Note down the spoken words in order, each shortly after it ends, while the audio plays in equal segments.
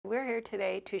we're here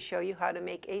today to show you how to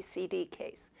make a CD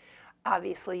case.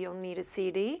 Obviously, you'll need a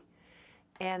CD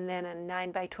and then a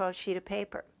 9x12 sheet of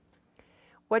paper.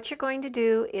 What you're going to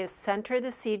do is center the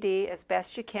CD as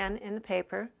best you can in the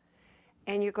paper,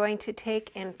 and you're going to take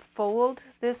and fold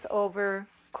this over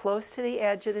close to the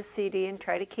edge of the CD and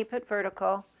try to keep it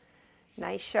vertical.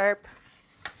 Nice sharp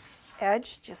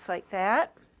edge, just like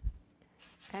that.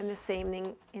 And the same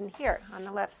thing in here on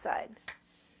the left side.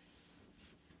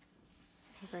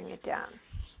 Bring it down.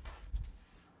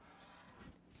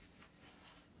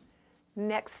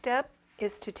 Next step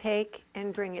is to take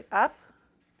and bring it up.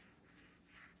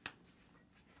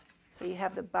 So you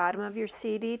have the bottom of your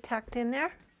CD tucked in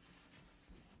there.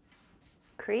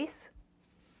 Crease.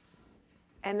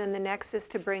 And then the next is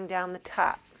to bring down the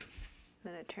top.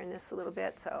 I'm going to turn this a little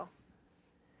bit so.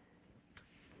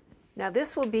 Now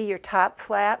this will be your top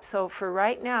flap, so for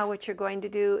right now what you're going to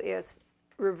do is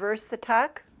reverse the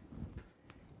tuck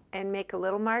and make a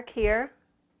little mark here,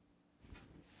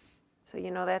 so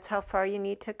you know that's how far you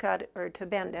need to cut it, or to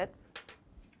bend it.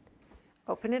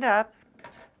 Open it up,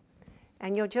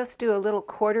 and you'll just do a little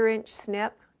 1/4 inch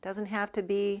snip. Doesn't have to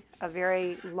be a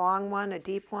very long one, a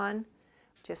deep one.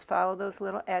 Just follow those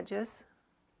little edges.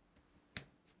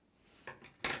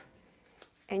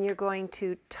 And you're going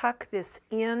to tuck this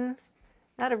in,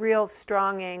 not a real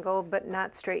strong angle, but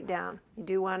not straight down. You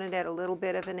do want it at a little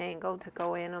bit of an angle to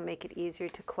go in. It'll make it easier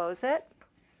to close it.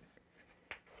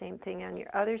 Same thing on your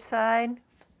other side.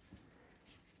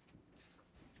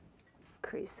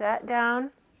 Crease that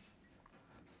down.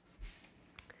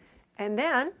 And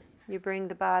then you bring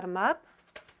the bottom up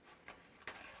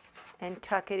and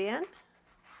tuck it in.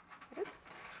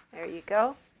 Oops, there you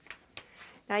go.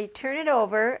 Now you turn it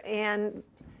over, and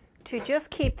to just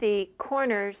keep the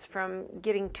corners from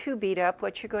getting too beat up,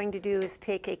 what you're going to do is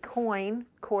take a coin,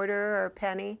 quarter or a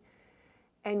penny,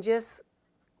 and just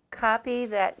copy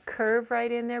that curve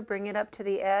right in there, bring it up to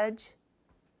the edge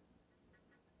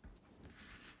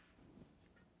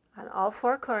on all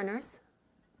 4 corners.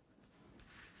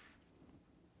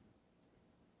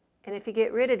 And if you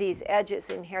get rid of these edges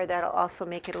in here, that'll also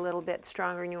make it a little bit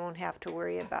stronger and you won't have to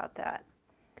worry about that.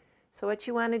 So what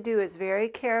you want to do is very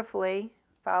carefully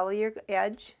follow your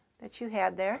edge that you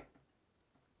had there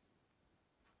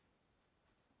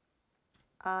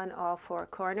on all 4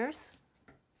 corners.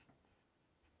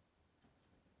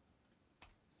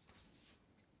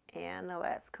 And the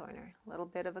last corner, a little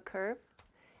bit of a curve.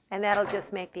 And that'll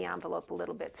just make the envelope a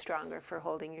little bit stronger for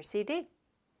holding your CD.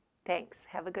 Thanks.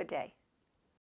 Have a good day.